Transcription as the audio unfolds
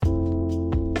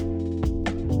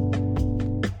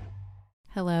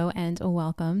Hello and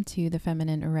welcome to the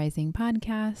Feminine Arising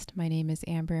podcast. My name is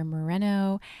Amber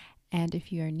Moreno, and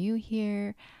if you are new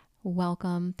here,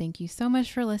 welcome. Thank you so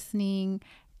much for listening.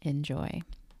 Enjoy.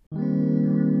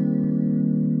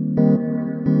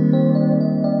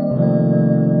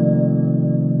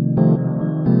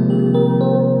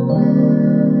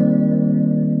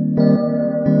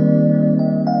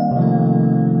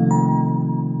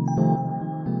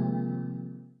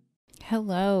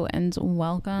 Hello and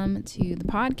welcome to the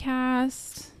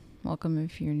podcast. Welcome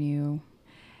if you're new.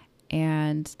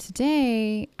 And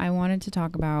today I wanted to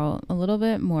talk about a little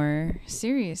bit more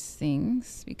serious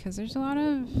things because there's a lot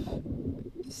of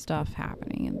stuff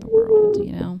happening in the world,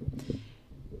 you know.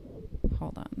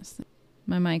 Hold on.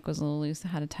 My mic was a little loose. I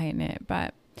had to tighten it.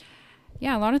 But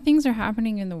yeah, a lot of things are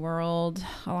happening in the world.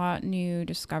 A lot new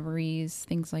discoveries,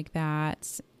 things like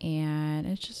that. And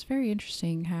it's just very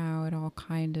interesting how it all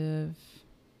kind of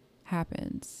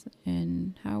happens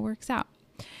and how it works out.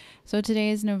 So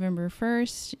today is November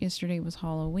 1st. Yesterday was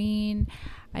Halloween.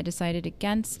 I decided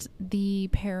against the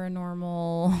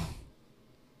paranormal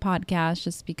podcast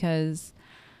just because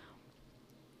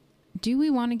do we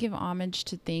want to give homage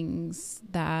to things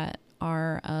that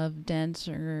are of dense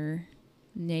or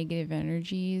negative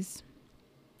energies?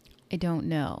 I don't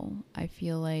know. I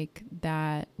feel like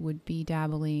that would be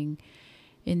dabbling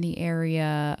in the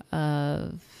area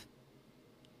of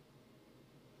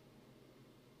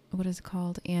what is it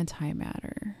called?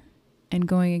 Antimatter and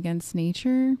going against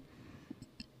nature.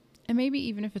 And maybe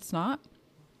even if it's not,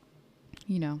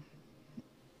 you know,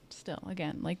 still,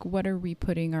 again, like what are we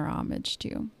putting our homage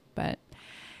to? But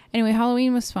anyway,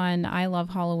 Halloween was fun. I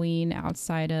love Halloween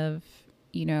outside of,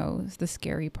 you know, the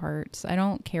scary parts. I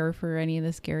don't care for any of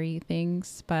the scary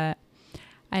things, but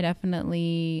I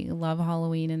definitely love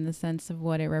Halloween in the sense of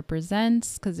what it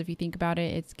represents. Because if you think about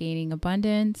it, it's gaining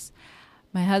abundance.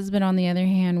 My husband, on the other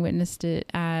hand, witnessed it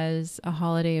as a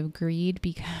holiday of greed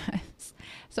because,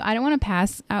 so I don't want to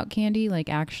pass out candy, like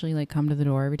actually like come to the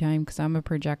door every time because I'm a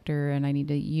projector and I need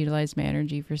to utilize my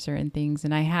energy for certain things.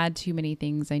 And I had too many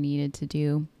things I needed to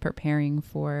do preparing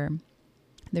for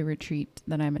the retreat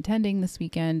that I'm attending this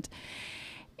weekend.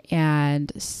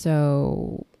 And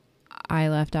so I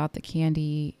left out the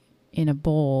candy in a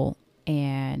bowl.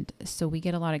 And so we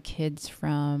get a lot of kids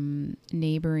from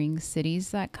neighboring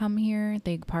cities that come here.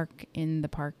 They park in the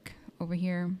park over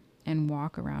here and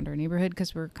walk around our neighborhood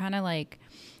because we're kind of like,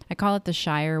 I call it the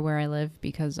Shire where I live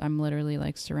because I'm literally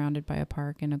like surrounded by a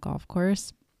park and a golf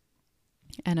course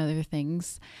and other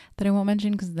things that I won't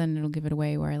mention because then it'll give it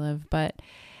away where I live. But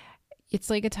it's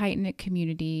like a tight-knit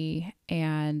community.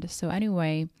 And so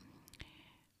anyway,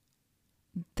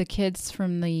 the kids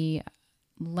from the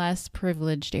less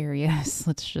privileged areas,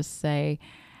 let's just say,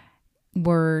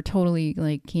 were totally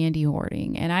like candy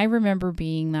hoarding. And I remember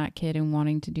being that kid and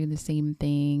wanting to do the same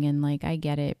thing. And like, I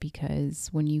get it because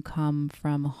when you come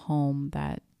from a home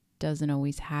that doesn't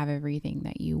always have everything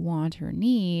that you want or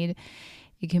need,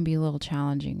 it can be a little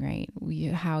challenging, right?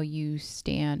 How you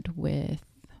stand with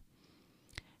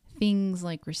things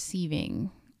like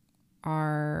receiving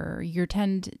you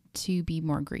tend to be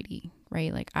more greedy,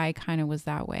 right? Like I kind of was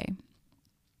that way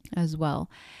as well.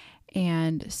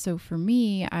 And so for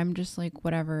me, I'm just like,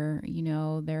 whatever, you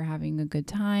know, they're having a good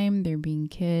time. They're being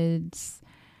kids.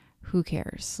 Who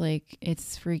cares? Like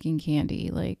it's freaking candy.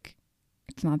 Like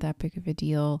it's not that big of a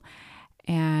deal.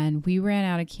 And we ran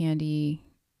out of candy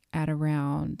at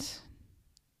around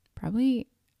probably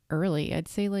early. I'd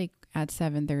say like at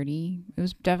 7:30. It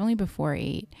was definitely before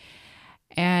 8.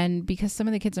 And because some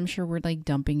of the kids, I'm sure, were like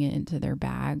dumping it into their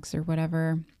bags or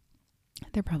whatever,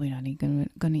 they're probably not even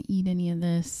going to eat any of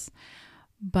this.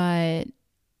 But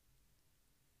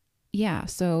yeah,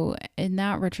 so in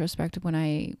that retrospective, when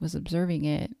I was observing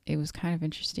it, it was kind of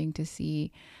interesting to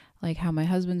see like how my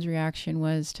husband's reaction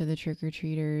was to the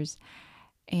trick-or-treaters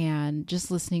and just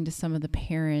listening to some of the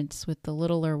parents with the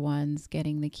littler ones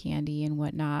getting the candy and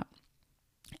whatnot.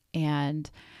 And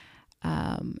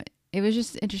it was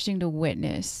just interesting to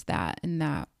witness that in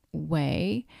that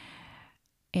way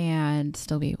and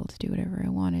still be able to do whatever I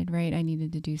wanted, right? I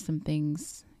needed to do some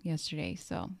things yesterday.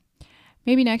 So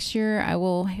maybe next year I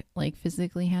will like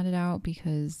physically hand it out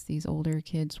because these older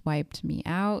kids wiped me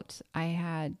out.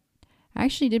 I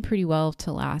actually did pretty well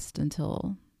to last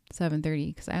until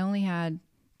 7:30 because I only had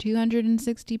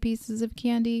 260 pieces of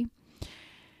candy.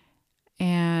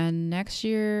 And next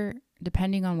year,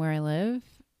 depending on where I live,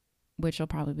 which will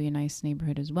probably be a nice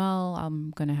neighborhood as well,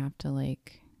 I'm going to have to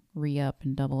like re-up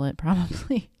and double it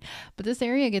probably. But this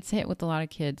area gets hit with a lot of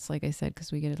kids, like I said,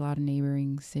 because we get a lot of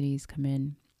neighboring cities come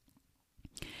in.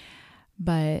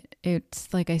 But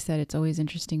it's, like I said, it's always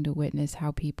interesting to witness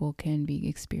how people can be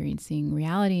experiencing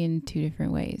reality in two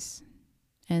different ways.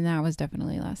 And that was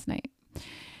definitely last night.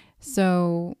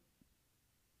 So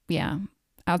yeah,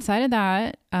 outside of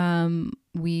that,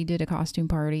 we did a costume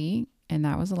party, and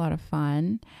that was a lot of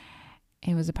fun.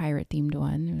 It was a pirate themed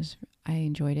one. I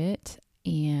enjoyed it.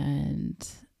 And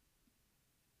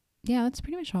yeah, that's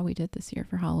pretty much all we did this year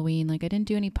for Halloween. Like, I didn't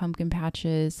do any pumpkin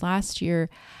patches. Last year,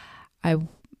 I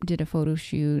did a photo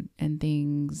shoot and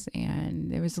things,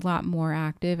 and it was a lot more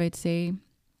active, I'd say.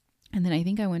 And then I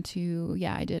think I went to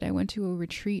a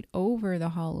retreat over the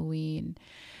Halloween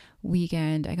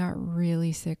weekend. I got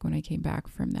really sick when I came back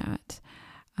from that.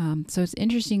 So it's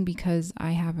interesting because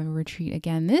I have a retreat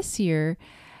again this year,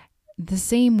 the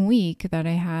same week that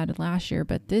I had last year,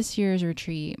 but this year's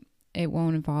retreat, it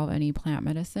won't involve any plant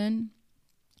medicine.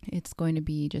 It's going to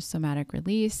be just somatic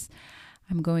release.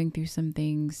 I'm going through some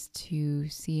things to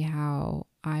see how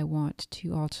I want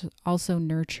to also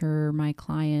nurture my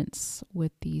clients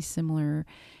with these similar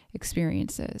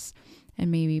experiences and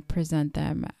maybe present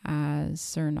them as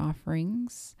certain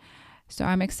offerings. So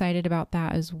I'm excited about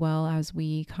that, as well as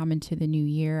we come into the new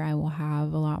year. I will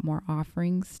have a lot more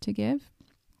offerings to give.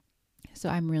 So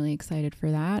I'm really excited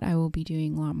for that. I will be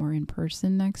doing a lot more in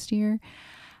person next year.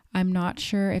 I'm not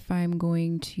sure if I'm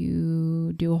going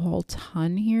to do a whole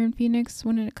ton here in Phoenix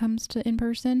when it comes to in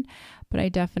person, but I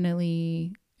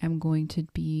definitely am going to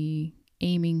be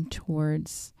aiming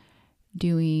towards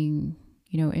doing,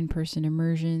 in-person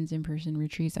immersions, in-person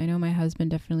retreats. I know my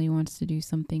husband definitely wants to do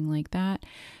something like that.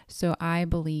 So I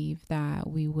believe that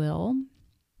we will,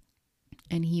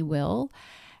 and he will.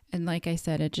 And like I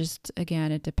said, it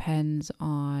depends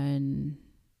on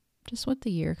just what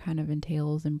the year kind of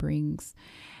entails and brings.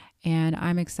 And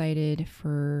I'm excited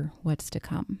for what's to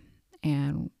come.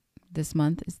 And this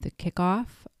month is the kickoff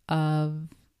of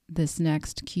this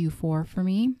next Q4 for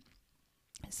me.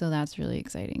 So that's really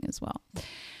exciting as well.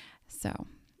 So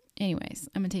anyways,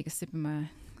 I'm going to take a sip of my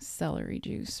celery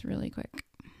juice really quick.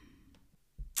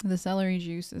 The celery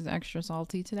juice is extra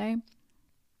salty today.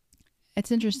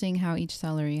 It's interesting how each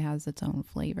celery has its own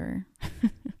flavor.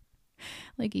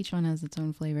 Like, each one has its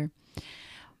own flavor.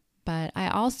 But I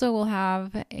also will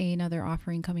have another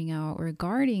offering coming out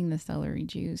regarding the celery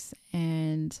juice,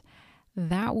 and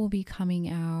that will be coming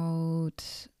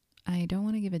out. I don't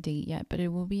want to give a date yet, but it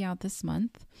will be out this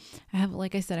month.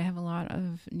 Like I said, I have a lot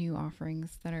of new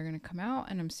offerings that are going to come out,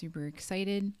 and I'm super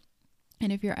excited.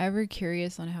 And if you're ever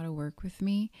curious on how to work with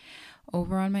me,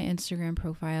 over on my Instagram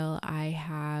profile, I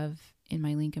have in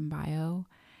my link in bio,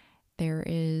 there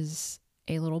is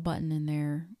a little button in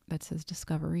there that says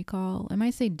discovery call. I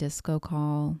might say disco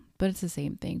call, but it's the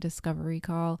same thing, discovery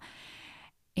call.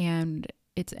 And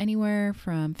it's anywhere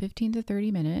from 15 to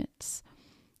 30 minutes.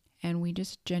 And we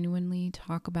just genuinely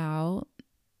talk about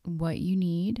what you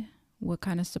need, what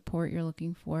kind of support you're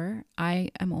looking for. I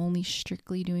am only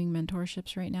strictly doing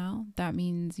mentorships right now. That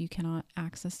means you cannot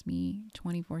access me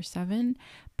 24/7,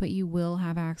 but you will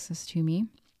have access to me.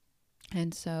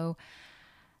 And so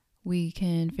we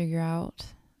can figure out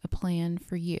a plan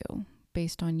for you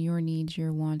based on your needs,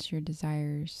 your wants, your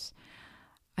desires.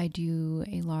 I do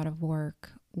a lot of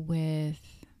work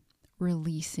with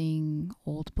releasing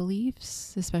old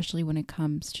beliefs, especially when it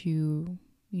comes to,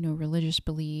 religious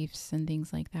beliefs and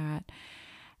things like that.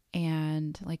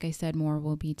 And like I said, more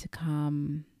will be to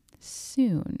come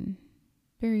soon,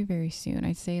 very, very soon.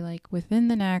 I'd say like within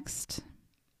the next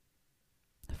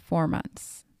 4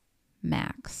 months.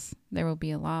 Max. There will be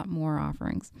a lot more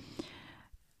offerings.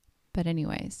 But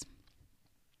anyways,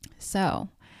 so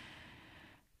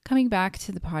coming back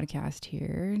to the podcast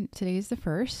here, today is the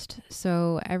 1st.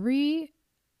 So every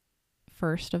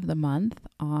 1st of the month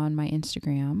on my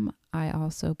Instagram, I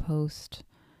also post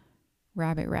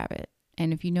Rabbit Rabbit.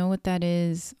 And if you know what that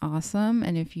is, awesome.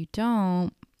 And if you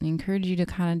don't, I encourage you to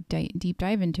kind of deep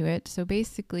dive into it. So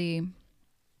basically,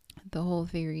 the whole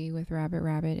theory with Rabbit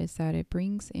Rabbit is that it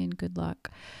brings in good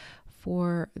luck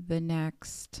for the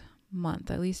next month,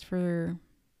 at least for,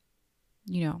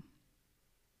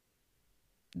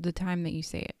 the time that you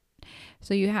say it.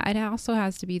 So it also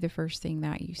has to be the first thing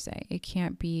that you say. It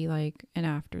can't be like an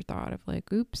afterthought of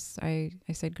like, oops, I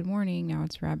said good morning, now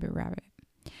it's Rabbit Rabbit.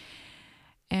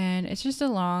 And it's just a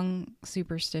long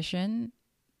superstition,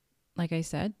 like I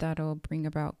said, that'll bring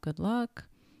about good luck.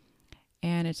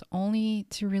 And it's only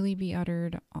to really be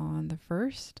uttered on the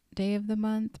first day of the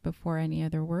month before any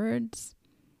other words.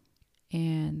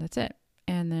 And that's it.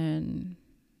 And then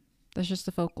that's just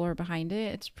the folklore behind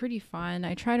it. It's pretty fun.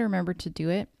 I try to remember to do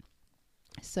it.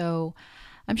 So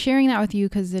I'm sharing that with you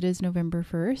because it is November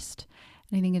 1st.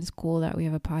 And I think it's cool that we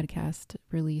have a podcast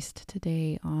released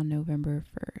today on November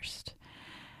 1st.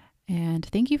 And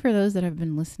thank you for those that have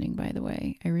been listening, by the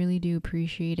way. I really do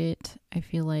appreciate it. I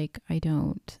feel like I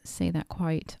don't say that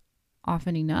quite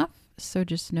often enough. So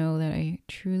just know that I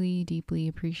truly, deeply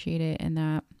appreciate it, and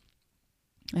that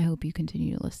I hope you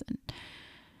continue to listen.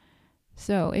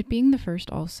 So it being the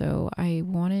first also, I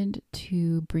wanted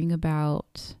to bring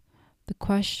about the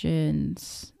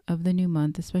questions of the new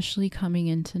month, especially coming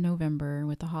into November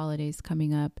with the holidays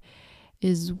coming up,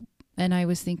 and I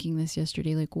was thinking this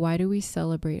yesterday, like, why do we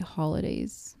celebrate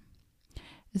holidays?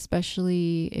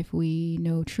 Especially if we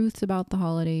know truths about the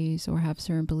holidays or have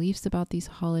certain beliefs about these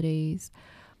holidays.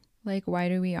 Like, why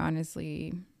do we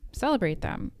honestly celebrate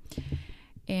them?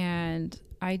 And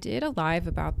I did a live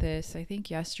about this, I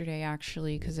think yesterday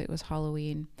actually, because it was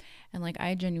Halloween. And like,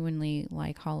 I genuinely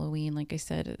like Halloween, like I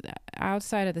said,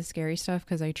 outside of the scary stuff,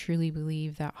 because I truly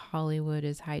believe that Hollywood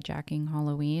is hijacking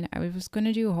Halloween. I was going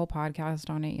to do a whole podcast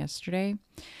on it yesterday,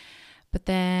 but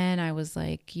then I was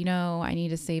like, I need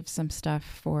to save some stuff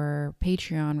for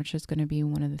Patreon, which is going to be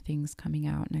one of the things coming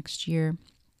out next year.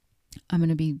 I'm going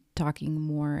to be talking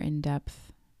more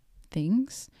in-depth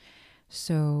things.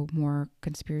 So more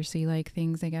conspiracy-like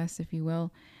things, I guess, if you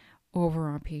will, over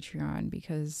on Patreon,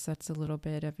 because that's a little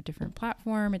bit of a different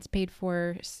platform. It's paid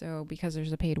for. So because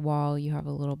there's a paid wall, you have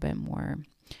a little bit more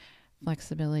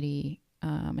flexibility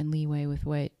and leeway with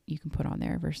what you can put on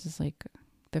there versus like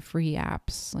the free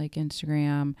apps like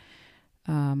Instagram,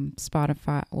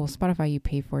 Spotify. Well, Spotify you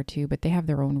pay for too, but they have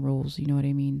their own rules. You know what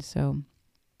I mean? So,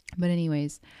 but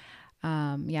anyways,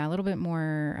 a little bit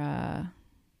more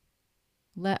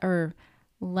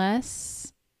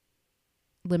less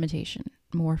limitation,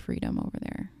 more freedom over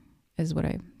there is what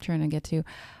I'm trying to get to.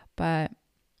 But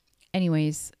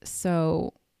anyways,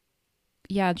 so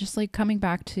yeah, just like coming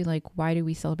back to like, why do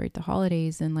we celebrate the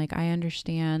holidays? And like, I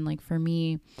understand, like for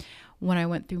me, when I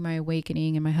went through my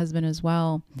awakening, and my husband as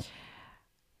well,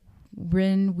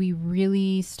 when we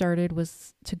really started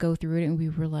was to go through it and we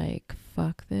were like,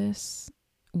 fuck this,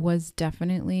 was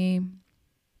definitely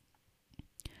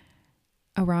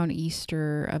around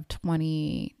Easter of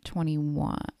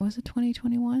 2021. Was it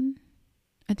 2021?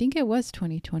 I think it was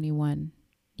 2021.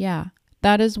 Yeah.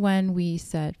 That is when we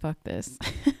said, fuck this.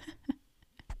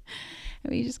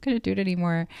 We just couldn't do it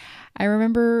anymore. I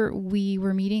remember we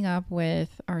were meeting up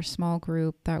with our small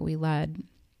group that we led,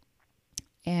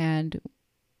 and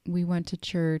we went to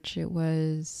church. It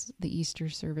was the Easter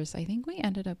service. I think we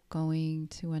ended up going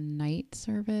to a night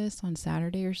service on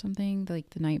Saturday or something, like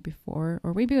the night before,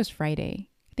 or maybe it was Friday.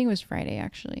 I think it was Friday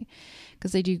actually,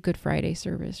 because they do Good Friday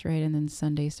service, right? And then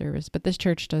Sunday service. But this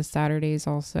church does Saturdays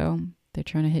also. They're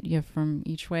trying to hit you from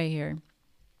each way here.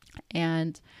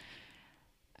 And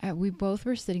we both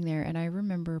were sitting there, and I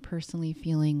remember personally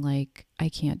feeling like, I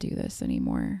can't do this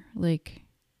anymore. Like,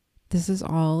 this is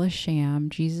all a sham.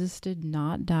 Jesus did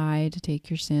not die to take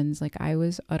your sins. Like, I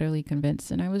was utterly convinced,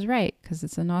 and I was right, because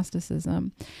it's a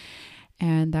Gnosticism.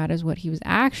 And that is what he was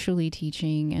actually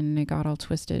teaching. And it got all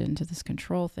twisted into this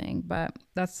control thing. But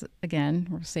that's, again,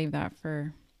 we'll save that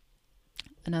for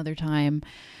another time.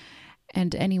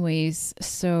 And anyways,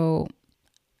 so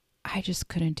I just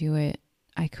couldn't do it.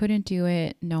 I couldn't do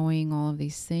it knowing all of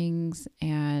these things.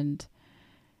 And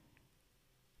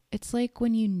it's like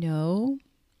when you know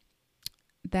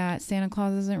that Santa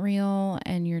Claus isn't real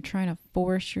and you're trying to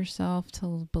force yourself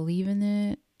to believe in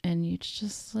it, and it's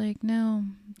just like, no,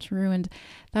 it's ruined.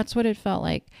 That's what it felt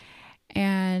like.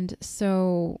 And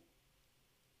so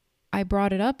I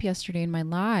brought it up yesterday in my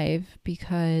live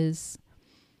because,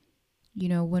 you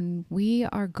know, when we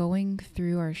are going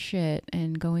through our shit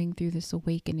and going through this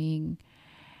awakening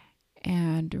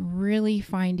and really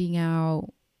finding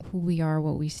out who we are,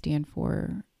 what we stand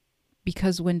for,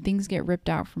 because when things get ripped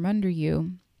out from under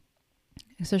you,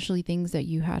 especially things that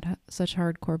you had such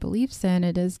hardcore beliefs in,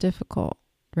 it is difficult,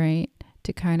 right?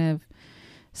 To kind of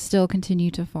still continue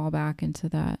to fall back into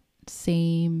that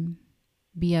same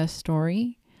BS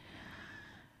story.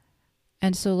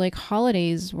 And so like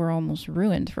holidays were almost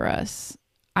ruined for us.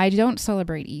 I don't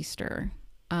celebrate Easter.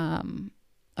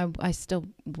 I still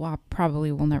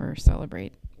probably will never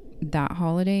celebrate that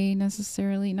holiday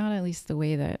necessarily, not at least the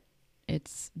way that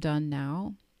it's done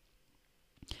now.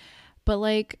 But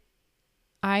like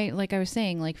I was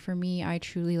saying, like for me, I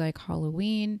truly like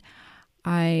Halloween.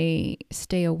 I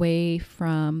stay away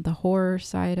from the horror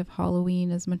side of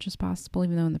Halloween as much as possible,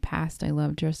 even though in the past I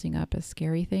loved dressing up as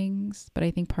scary things. But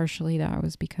I think partially that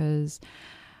was because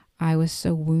I was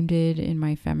so wounded in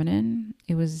my feminine.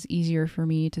 It was easier for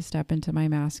me to step into my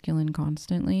masculine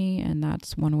constantly, and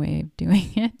that's one way of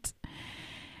doing it.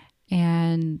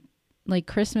 And like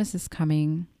Christmas is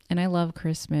coming and I love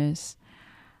Christmas.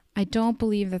 I don't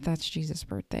believe that that's Jesus'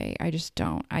 birthday. I just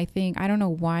don't. I don't know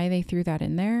why they threw that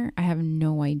in there. I have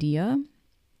no idea.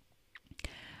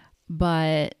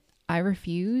 But I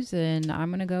refuse, and I'm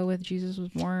going to go with Jesus was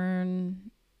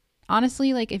born.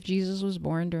 Honestly, like if Jesus was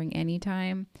born during any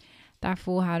time, that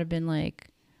fool had to been like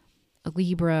a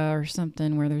Libra or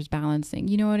something where there's balancing.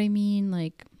 You know what I mean?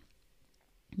 Like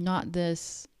not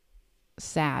this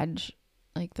Sag.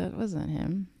 Like that wasn't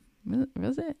him.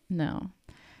 Was it? No.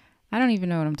 I don't even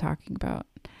know what I'm talking about.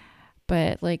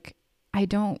 But like I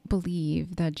don't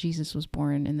believe that Jesus was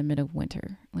born in the middle of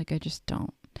winter. Like I just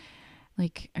don't.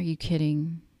 Like, are you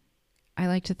kidding? I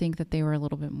like to think that they were a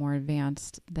little bit more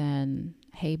advanced than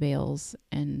hay bales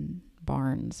and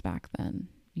barns back then.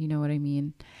 You know what I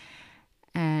mean?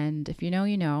 And if you know,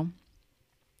 you know.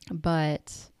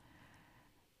 But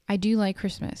I do like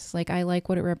Christmas. Like, I like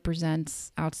what it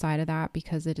represents outside of that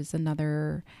because it is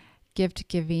another gift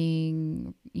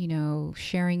giving, you know,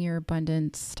 sharing your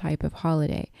abundance type of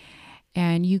holiday.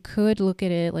 And you could look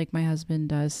at it like my husband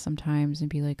does sometimes and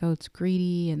be like, oh, it's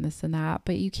greedy and this and that.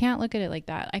 But you can't look at it like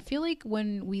that. I feel like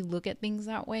when we look at things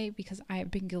that way, because I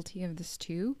have been guilty of this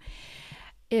too,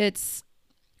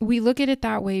 we look at it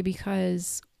that way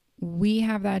because we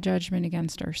have that judgment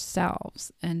against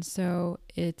ourselves. And so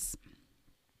it's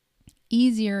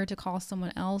easier to call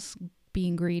someone else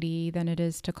being greedy than it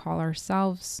is to call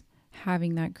ourselves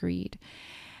having that greed.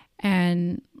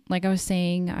 And like I was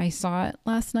saying, I saw it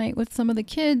last night with some of the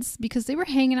kids because they were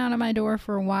hanging out at my door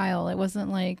for a while. It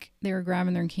wasn't like they were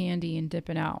grabbing their candy and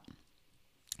dipping out.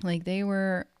 Like they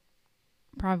were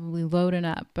probably loading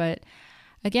up. But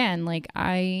again, like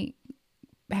I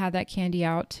had that candy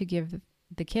out to give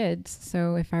the kids.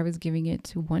 So if I was giving it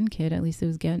to one kid, at least it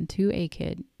was getting to a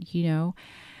kid, you know.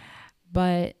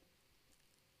 But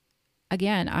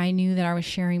again, I knew that I was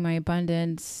sharing my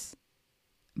abundance,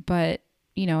 but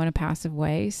you know, in a passive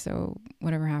way. So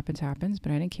whatever happens, happens.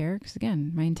 But I didn't care because,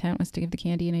 again, my intent was to give the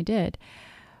candy and I did.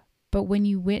 But when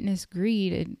you witness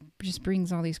greed, it just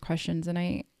brings all these questions. And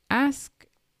I ask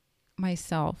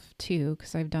myself too,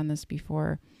 because I've done this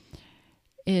before,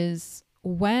 is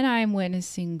when I'm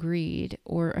witnessing greed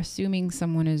or assuming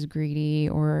someone is greedy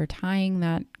or tying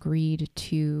that greed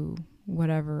to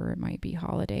whatever it might be,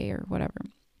 holiday or whatever,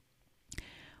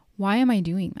 why am I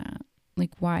doing that?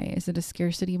 Like, why? Is it a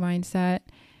scarcity mindset?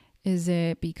 Is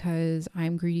it because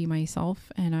I'm greedy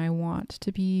myself and I want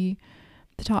to be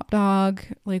the top dog?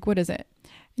 Like, what is it?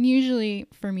 And usually,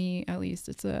 for me, at least,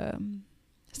 it's a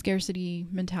scarcity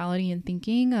mentality and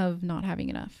thinking of not having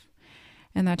enough.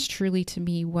 And that's truly, to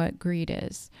me, what greed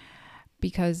is.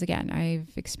 Because, again,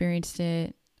 I've experienced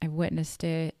it. I've witnessed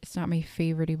it. It's not my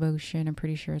favorite emotion. I'm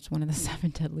pretty sure it's one of the 7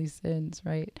 deadly sins,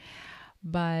 right?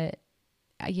 But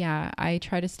yeah, I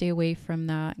try to stay away from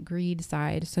that greed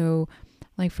side. So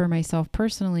like for myself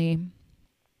personally,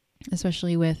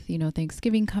 especially with, you know,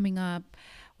 Thanksgiving coming up,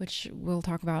 which we'll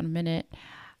talk about in a minute,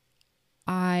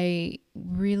 I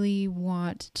really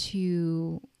want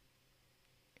to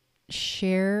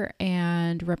share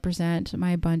and represent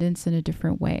my abundance in a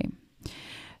different way.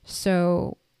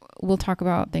 So we'll talk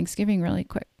about Thanksgiving really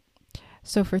quick.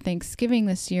 So for Thanksgiving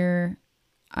this year,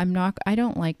 I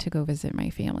don't like to go visit my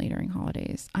family during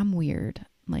holidays. I'm weird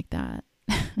like that.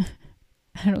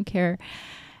 I don't care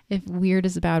if weird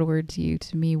is a bad word to you.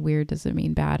 To me, weird doesn't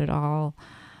mean bad at all.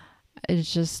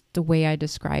 It's just the way I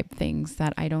describe things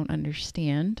that I don't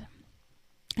understand.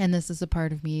 And this is a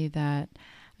part of me that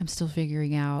I'm still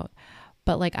figuring out.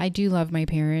 But like, I do love my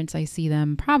parents. I see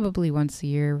them probably once a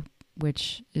year,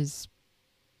 which is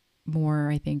more,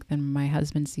 I think, than my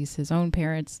husband sees his own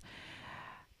parents.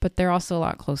 But they're also a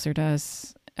lot closer to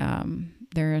us.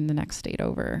 They're in the next state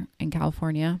over in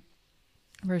California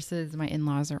versus my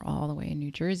in-laws are all the way in New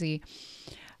Jersey.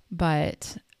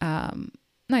 But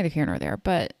neither here nor there.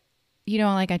 But, you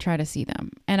know, like I try to see them.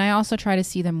 And I also try to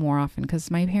see them more often because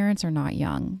my parents are not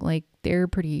young. Like they're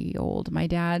pretty old. My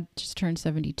dad just turned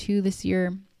 72 this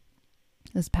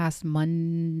past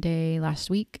Monday last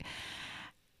week.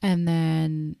 And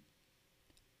then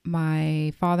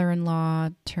my father-in-law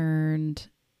turned,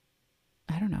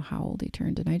 I don't know how old he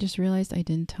turned, and I just realized I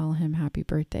didn't tell him happy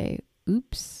birthday.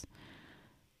 Oops.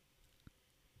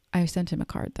 I sent him a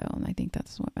card though, and I think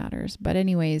that's what matters. But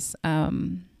anyways, dang.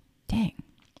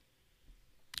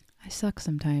 I suck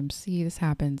sometimes. See, this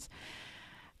happens.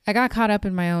 I got caught up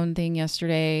in my own thing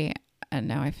yesterday, and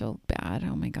now I feel bad.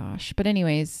 Oh my gosh. But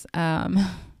anyways, where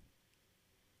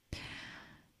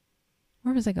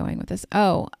was I going with this?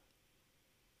 Oh,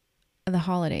 the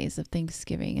holidays of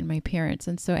Thanksgiving and my parents.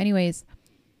 And so anyways,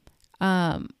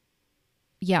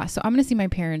 yeah, so I'm going to see my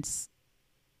parents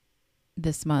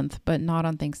this month, but not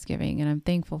on Thanksgiving. And I'm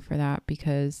thankful for that,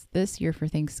 because this year for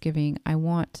Thanksgiving, I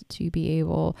want to be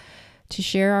able to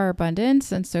share our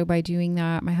abundance. And so by doing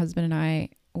that, my husband and I,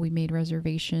 we made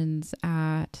reservations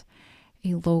at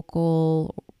a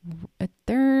local,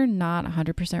 they're not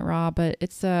 100% raw, but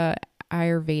it's a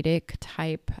Ayurvedic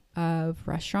type of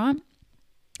restaurant.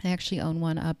 I actually own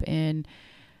one up in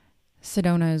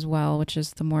Sedona as well, which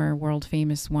is the more world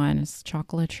famous one. It's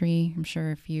Chocolatry. I'm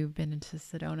sure if you've been into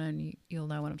Sedona, and you'll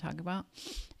know what I'm talking about.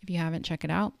 If you haven't, check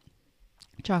it out.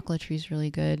 Chocolatry is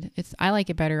really good. I like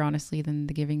it better, honestly, than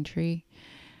the Giving Tree,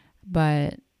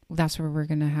 but that's where we're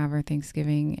going to have our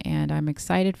Thanksgiving. And I'm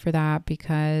excited for that,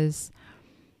 because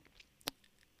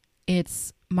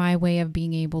it's my way of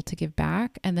being able to give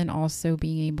back, and then also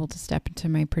being able to step into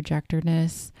my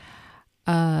projectorness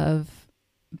of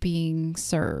being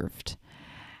served,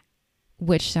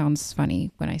 which sounds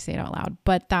funny when I say it out loud,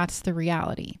 but that's the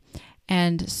reality.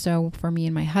 And so for me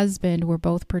and my husband, we're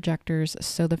both projectors.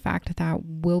 So the fact that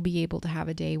we'll be able to have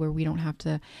a day where we don't have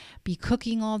to be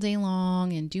cooking all day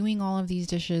long and doing all of these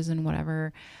dishes and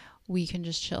whatever, we can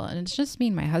just chill. And it's just me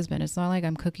and my husband. It's not like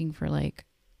I'm cooking for like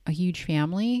a huge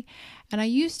family. And I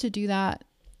used to do that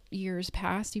years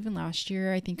past, even last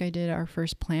year. I think I did our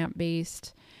first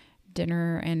plant-based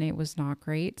dinner, and it was not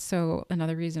great. So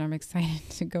another reason I'm excited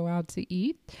to go out to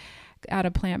eat at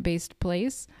a plant-based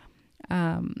place.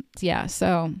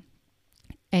 So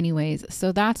anyways,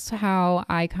 so that's how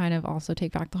I kind of also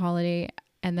take back the holiday.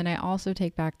 And then I also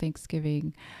take back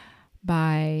Thanksgiving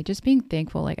by just being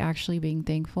thankful, like actually being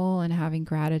thankful and having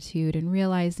gratitude, and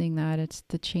realizing that it's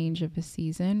the change of a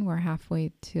season. We're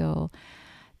halfway to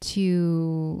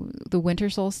the winter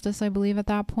solstice, I believe, at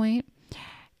that point.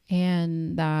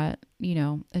 And that,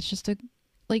 it's just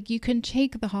you can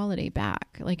take the holiday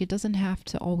back. Like, it doesn't have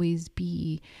to always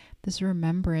be this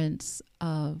remembrance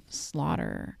of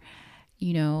slaughter.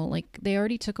 Like, they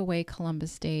already took away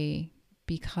Columbus Day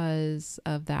because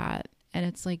of that. And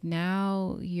it's like,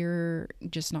 now you're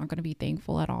just not going to be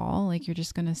thankful at all. Like, you're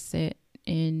just going to sit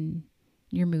in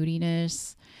your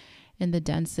moodiness and the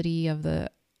density of the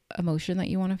emotion that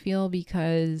you want to feel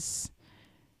because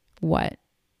what?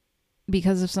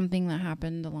 Because of something that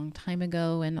happened a long time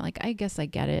ago. And like, I guess I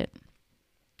get it.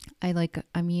 I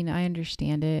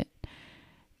understand it,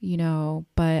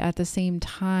 but at the same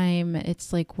time,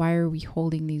 it's like, why are we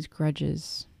holding these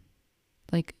grudges?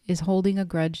 Like, is holding a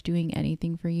grudge doing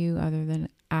anything for you other than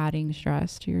adding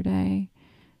stress to your day?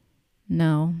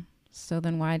 No. So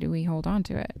then why do we hold on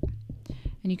to it?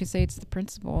 And you could say it's the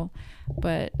principle,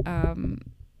 but,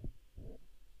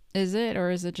 is it, or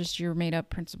is it just your made up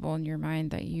principle in your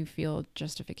mind that you feel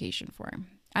justification for?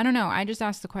 I don't know. I just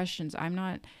ask the questions. I'm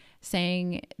not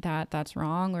saying that that's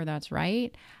wrong or that's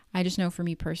right. I just know for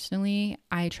me personally,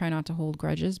 I try not to hold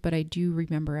grudges, but I do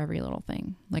remember every little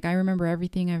thing. Like, I remember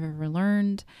everything I've ever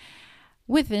learned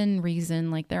within reason.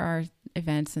 Like, there are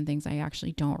events and things I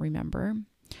actually don't remember,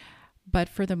 but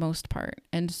for the most part.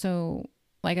 And so,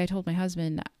 like I told my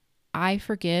husband, I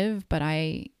forgive, but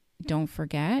I don't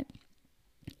forget.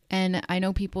 And I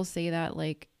know people say that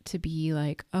like to be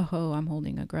like, oh, I'm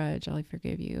holding a grudge, I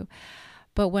forgive you.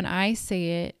 But when I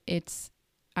say it,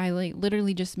 I like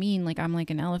literally just mean like I'm like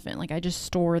an elephant. Like, I just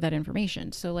store that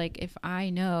information. So like, if I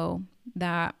know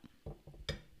that,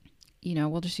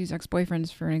 we'll just use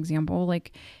ex-boyfriends for an example.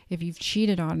 Like, if you've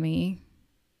cheated on me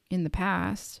in the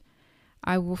past,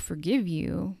 I will forgive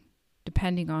you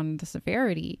depending on the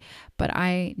severity. But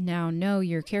I now know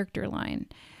your character line.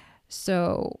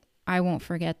 So I won't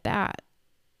forget that,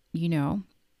 and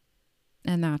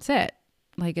that's it.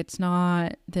 Like, it's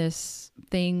not this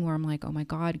thing where I'm like, oh my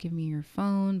God, give me your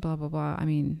phone, blah, blah, blah. I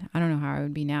mean, I don't know how I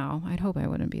would be now. I'd hope I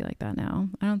wouldn't be like that now.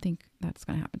 I don't think that's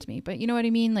going to happen to me, but you know what I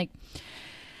mean? Like,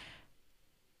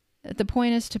 the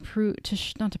point is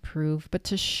not to prove, but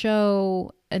to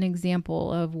show an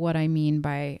example of what I mean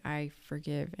by I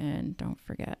forgive and don't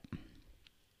forget.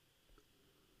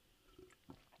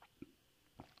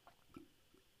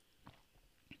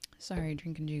 Sorry,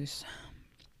 drinking juice.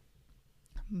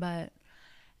 But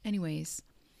anyways,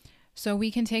 so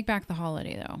we can take back the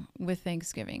holiday though with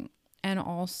Thanksgiving, and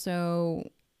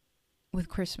also with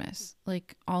Christmas,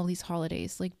 like all these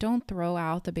holidays. Like, don't throw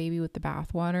out the baby with the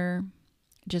bathwater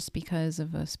just because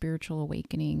of a spiritual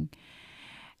awakening.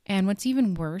 And what's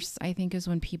even worse, I think, is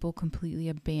when people completely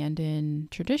abandon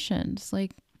traditions.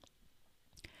 Like,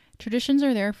 traditions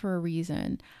are there for a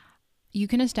reason. You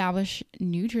can establish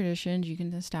new traditions. You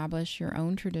can establish your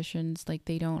own traditions. Like,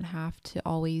 they don't have to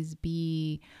always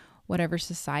be whatever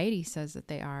society says that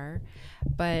they are.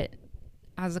 But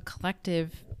as a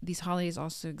collective, these holidays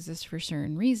also exist for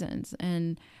certain reasons.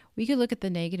 And we could look at the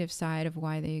negative side of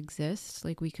why they exist.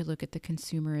 Like we could look at the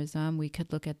consumerism. We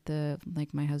could look at the,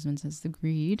 like my husband says, the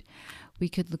greed. We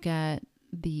could look at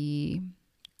the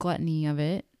gluttony of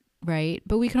it, right?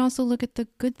 But we can also look at the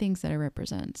good things that it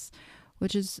represents,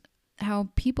 which is how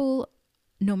people,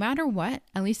 no matter what,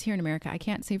 at least here in America, I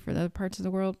can't say for the other parts of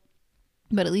the world,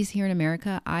 but at least here in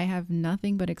America, I have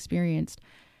nothing but experienced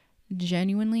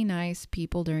genuinely nice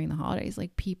people during the holidays.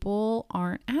 Like people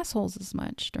aren't assholes as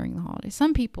much during the holidays.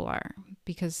 Some people are,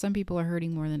 because some people are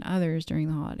hurting more than others during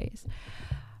the holidays.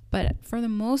 But for the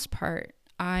most part,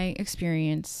 I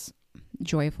experience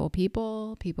joyful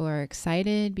people. People are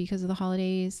excited because of the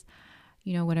holidays,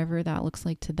 you know, whatever that looks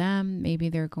like to them. Maybe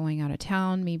they're going out of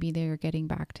town. Maybe they're getting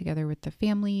back together with the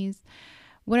families,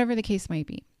 whatever the case might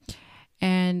be.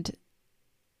 And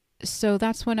so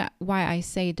that's why I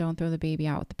say don't throw the baby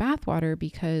out with the bathwater,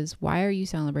 because why are you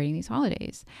celebrating these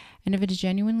holidays? And if it's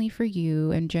genuinely for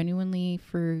you and genuinely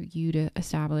for you to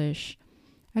establish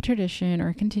a tradition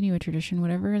or continue a tradition,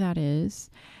 whatever that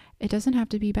is, it doesn't have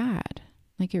to be bad.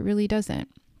 Like it really doesn't.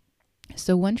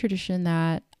 So one tradition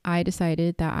that I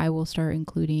decided that I will start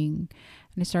including,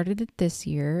 and I started it this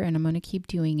year and I'm going to keep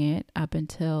doing it up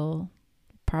until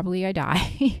probably I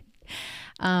die,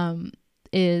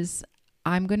 is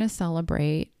I'm going to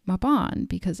celebrate Mabon,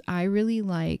 because I really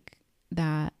like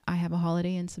that I have a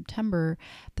holiday in September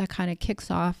that kind of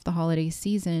kicks off the holiday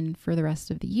season for the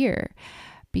rest of the year,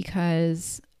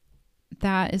 because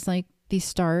that is like the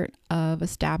start of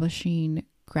establishing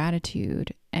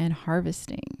gratitude and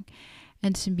harvesting.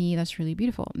 And to me, that's really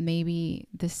beautiful. Maybe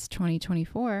this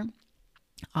 2024,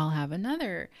 I'll have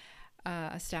another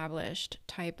established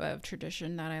type of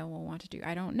tradition that I will want to do.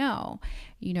 I don't know,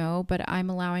 you know, but I'm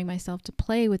allowing myself to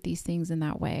play with these things in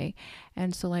that way.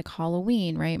 And so like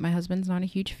Halloween, right? My husband's not a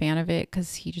huge fan of it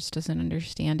because he just doesn't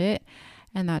understand it,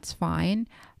 and that's fine.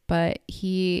 But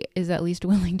he is at least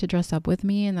willing to dress up with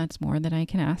me, and that's more than I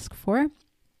can ask for.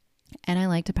 And I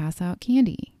like to pass out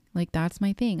candy. Like that's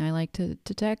my thing. I like to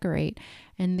decorate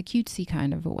in the cutesy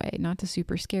kind of a way, not the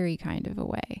super scary kind of a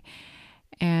way.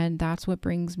 And that's what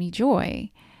brings me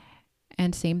joy.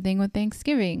 And same thing with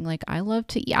Thanksgiving. Like I love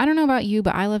to eat. I don't know about you,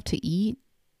 but I love to eat.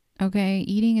 Okay.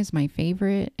 Eating is my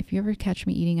favorite. If you ever catch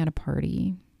me eating at a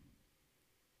party,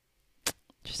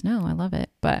 just know I love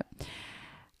it. But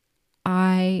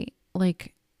I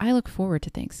look forward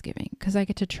to Thanksgiving because I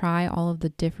get to try all of the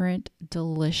different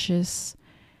delicious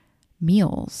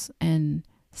meals and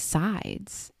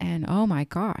sides. And oh my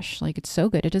gosh, like it's so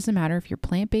good. It doesn't matter if you're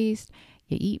plant-based,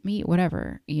 you eat meat,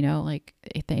 whatever, you know, like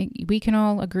I think we can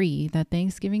all agree that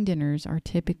Thanksgiving dinners are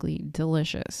typically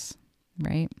delicious,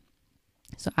 right?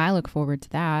 So I look forward to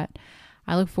that.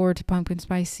 I look forward to pumpkin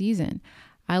spice season.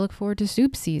 I look forward to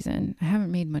soup season. I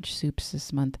haven't made much soups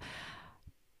this month,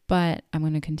 but I'm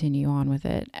going to continue on with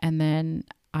it. And then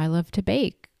I love to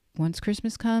bake. Once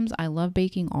Christmas comes, I love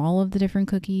baking all of the different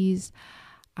cookies.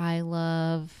 I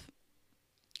love,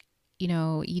 you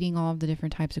know, eating all of the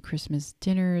different types of Christmas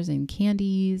dinners and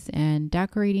candies and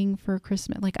decorating for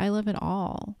Christmas. Like I love it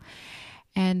all.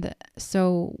 And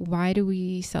so why do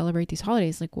we celebrate these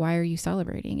holidays? Like, why are you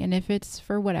celebrating? And if it's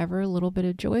for whatever little bit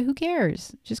of joy, who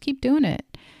cares? Just keep doing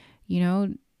it. You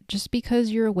know, just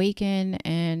because you're awakened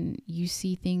and you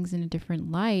see things in a different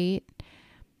light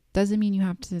doesn't mean you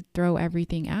have to throw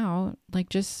everything out. Like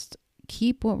just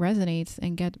keep what resonates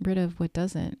and get rid of what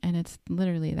doesn't. And it's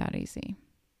literally that easy.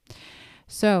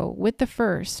 So with the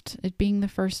first, it being the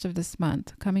first of this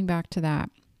month, coming back to that,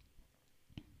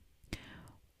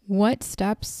 what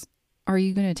steps are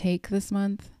you going to take this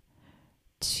month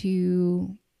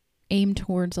to aim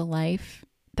towards a life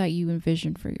that you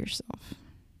envision for yourself?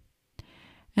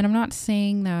 And I'm not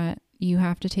saying that you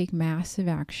have to take massive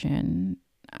action.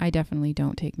 I definitely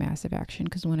don't take massive action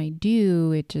because when I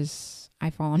do, I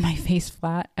fall on my face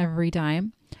flat every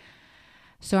time.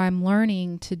 So I'm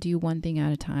learning to do one thing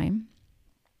at a time.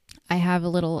 I have a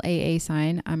little AA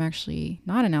sign. I'm actually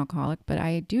not an alcoholic, but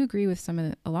I do agree with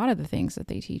a lot of the things that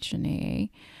they teach in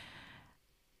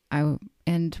AA.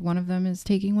 And one of them is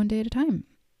taking one day at a time.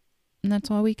 And that's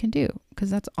all we can do because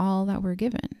that's all that we're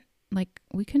given. Like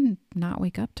we can not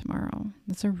wake up tomorrow.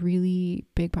 That's a really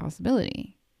big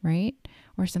possibility, right?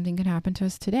 Or something could happen to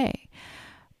us today.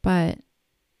 But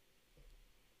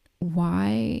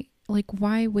why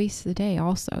waste the day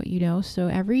also, you know? So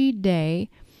every day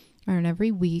or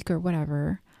every week or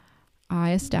whatever,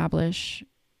 I establish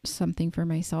something for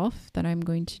myself that I'm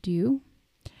going to do.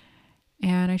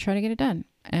 And I try to get it done.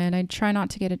 And I try not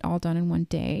to get it all done in one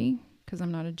day because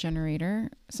I'm not a generator.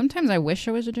 Sometimes I wish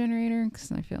I was a generator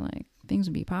because I feel like things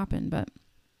would be popping, but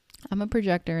I'm a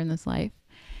projector in this life.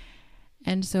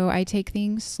 And so I take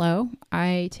things slow.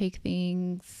 I take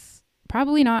things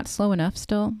probably not slow enough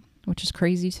still, which is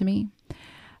crazy to me,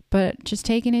 but just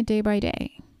taking it day by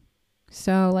day.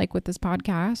 So like with this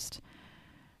podcast,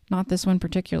 not this one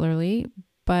particularly,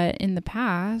 but in the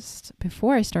past,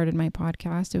 before I started my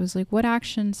podcast, it was like, what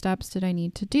action steps did I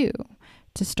need to do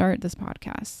to start this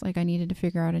podcast? Like I needed to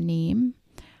figure out a name.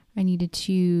 I needed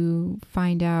to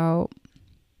find out,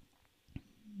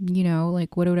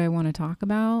 like what do I want to talk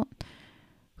about?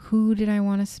 Who did I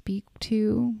want to speak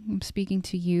to? I'm speaking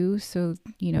to you. So,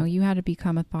 you had to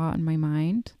become a thought in my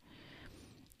mind.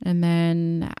 And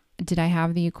then did I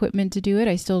have the equipment to do it?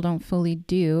 I still don't fully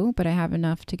do, but I have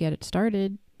enough to get it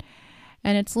started.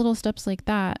 And it's little steps like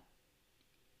that.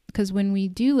 Because when we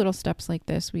do little steps like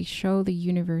this, we show the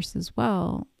universe as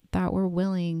well that we're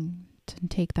willing to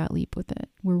take that leap with it.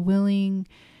 We're willing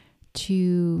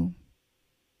to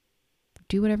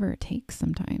do whatever it takes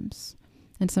sometimes.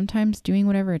 And sometimes doing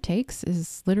whatever it takes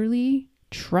is literally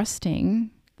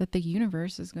trusting that the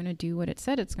universe is going to do what it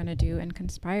said it's going to do and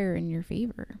conspire in your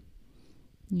favor.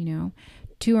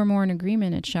 Two or more in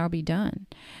agreement, it shall be done.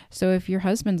 So if your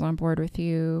husband's on board with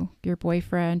you, your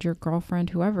boyfriend, your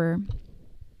girlfriend, whoever,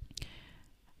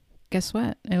 guess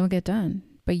what? It'll get done.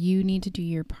 But you need to do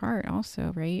your part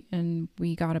also, right? And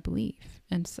we got to believe.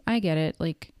 And so I get it.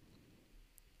 Like,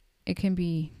 it can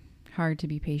be hard to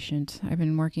be patient. I've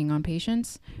been working on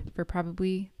patience for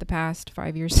probably the past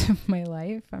 5 years of my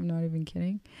life. I'm not even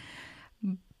kidding.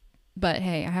 But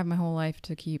hey, I have my whole life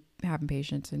to keep having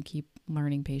patience and keep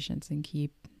learning patience and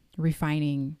keep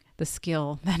refining the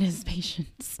skill that is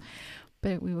patience.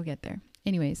 But we will get there.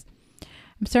 Anyways,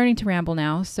 I'm starting to ramble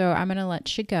now, so I'm going to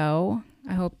let you go.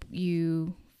 I hope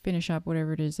you finish up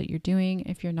whatever it is that you're doing.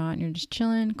 If you're not and you're just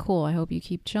chilling, cool. I hope you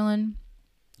keep chilling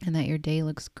and that your day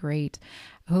looks great.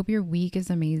 I hope your week is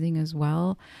amazing as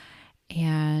well.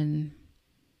 And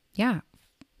yeah,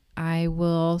 I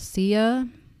will see ya.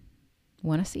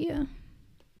 Want to see ya.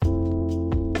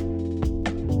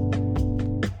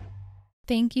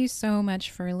 Thank you so much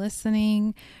for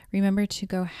listening. Remember to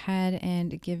go ahead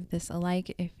and give this a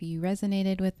like if you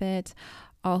resonated with it.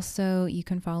 Also, you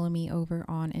can follow me over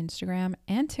on Instagram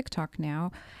and TikTok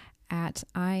now at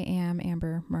I am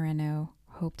Amber Moreno.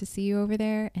 Hope to see you over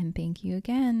there, and thank you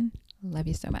again. Love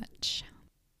you so much.